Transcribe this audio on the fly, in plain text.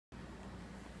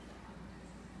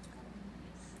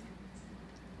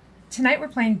Tonight we're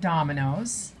playing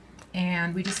dominoes,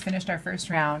 and we just finished our first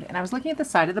round, and I was looking at the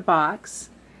side of the box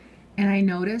and I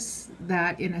noticed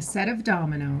that in a set of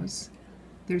dominoes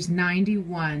there's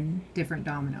 91 different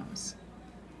dominoes.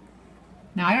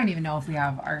 Now I don't even know if we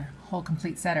have our whole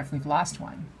complete set or if we've lost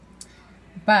one,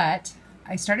 but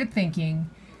I started thinking,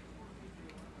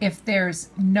 if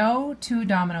there's no two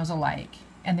dominoes alike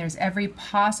and there's every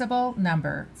possible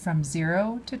number from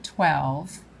 0 to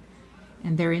 12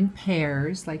 and they're in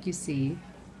pairs like you see,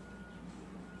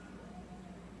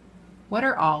 what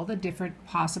are all the different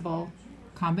possible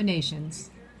combinations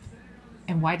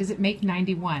and why does it make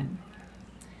 91?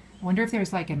 I wonder if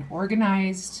there's like an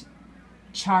organized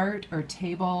chart or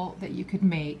table that you could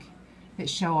make that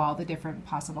show all the different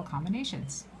possible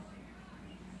combinations.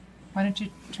 Why don't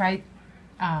you try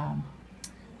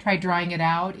drawing it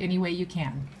out any way you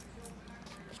can.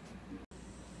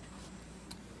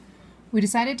 We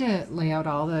decided to lay out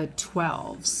all the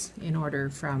 12s in order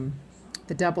from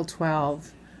the double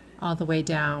 12 all the way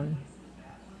down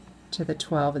to the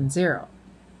 12 and 0.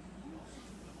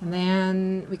 And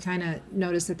then we kind of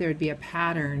noticed that there would be a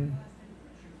pattern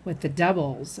with the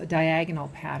doubles, a diagonal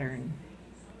pattern.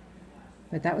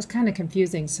 But that was kind of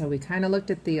confusing, so we kind of looked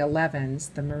at the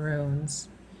 11s, the maroons,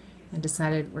 and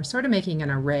decided we're sort of making an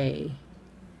array.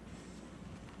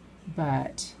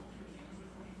 But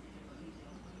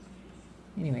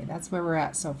anyway, that's where we're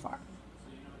at so far.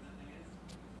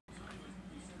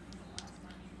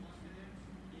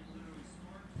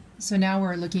 So now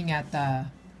we're looking at the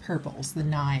purples, the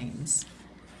 9s.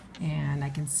 And I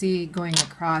can see going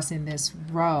across in this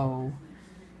row,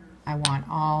 I want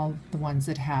all the ones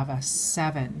that have a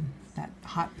 7, that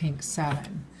hot pink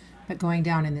 7. But going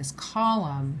down in this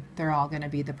column, they're all going to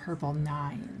be the purple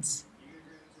 9s.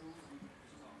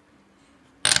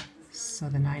 So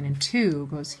the 9 and 2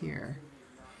 goes here.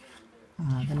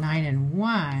 The 9 and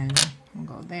 1 will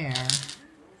go there.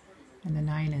 And the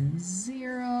 9 and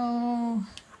 0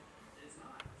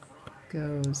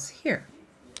 goes here.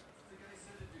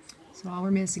 So all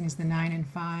we're missing is the 9 and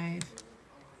 5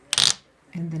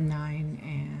 and the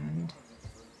 9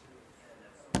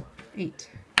 and 8,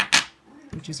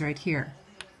 which is right here.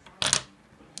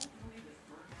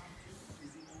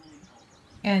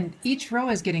 And each row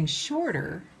is getting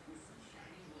shorter,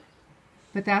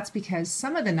 but that's because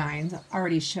some of the 9s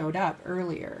already showed up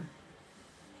earlier,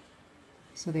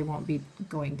 so they won't be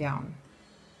going down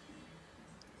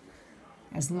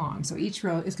as long. So each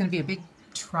row is going to be a big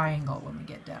triangle when we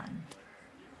get done.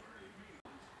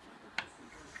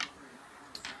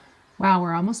 Wow,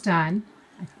 we're almost done.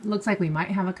 It looks like we might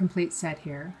have a complete set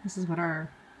here. This is what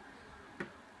our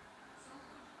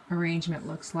arrangement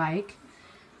looks like.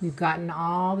 We've gotten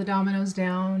all the dominoes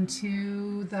down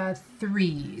to the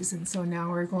 3s, and so now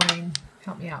we're going,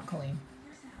 help me out, Colleen.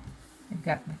 We've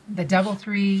got the double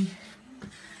 3,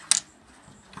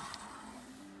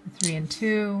 the 3 and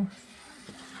 2,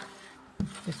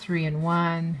 the 3 and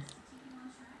 1,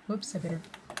 whoops, I better,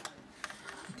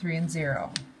 the 3 and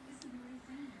 0.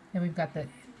 Then we've got the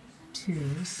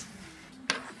 2s,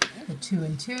 the 2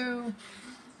 and 2,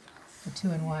 the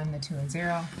 2 and 1, the 2 and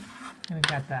 0. Then we've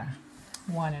got the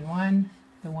 1 and 1,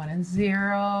 the 1 and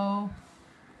 0,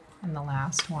 and the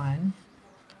last one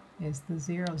is the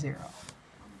 0, 0.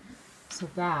 So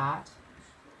that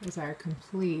is our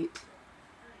complete,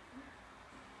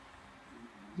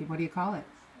 what do you call it?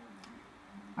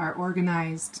 Our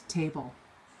organized table.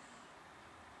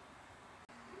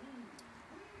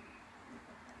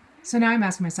 So now I'm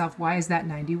asking myself, why is that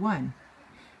 91?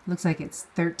 It looks like it's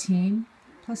 13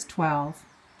 plus 12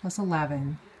 plus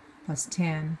 11 plus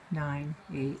 10, 9,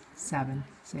 8, 7,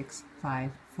 6,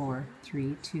 5, 4,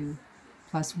 3, 2,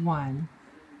 plus 1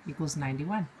 equals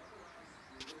 91.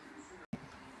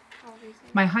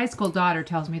 My high school daughter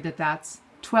tells me that that's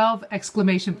 12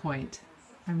 exclamation point.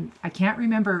 I can't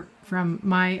remember from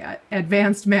my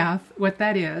advanced math what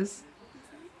that is.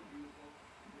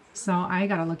 So I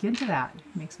got to look into that.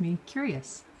 It makes me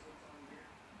curious.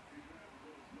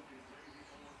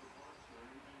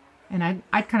 And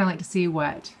I'd kind of like to see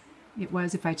what it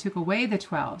was if I took away the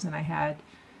 12s and I had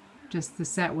just the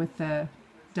set with the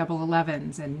double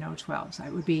 11s and no 12s. So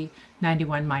it would be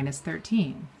 91 minus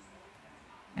 13.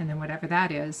 And then whatever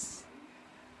that is,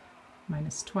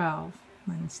 minus 12,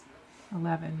 minus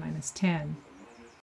 11, minus 10.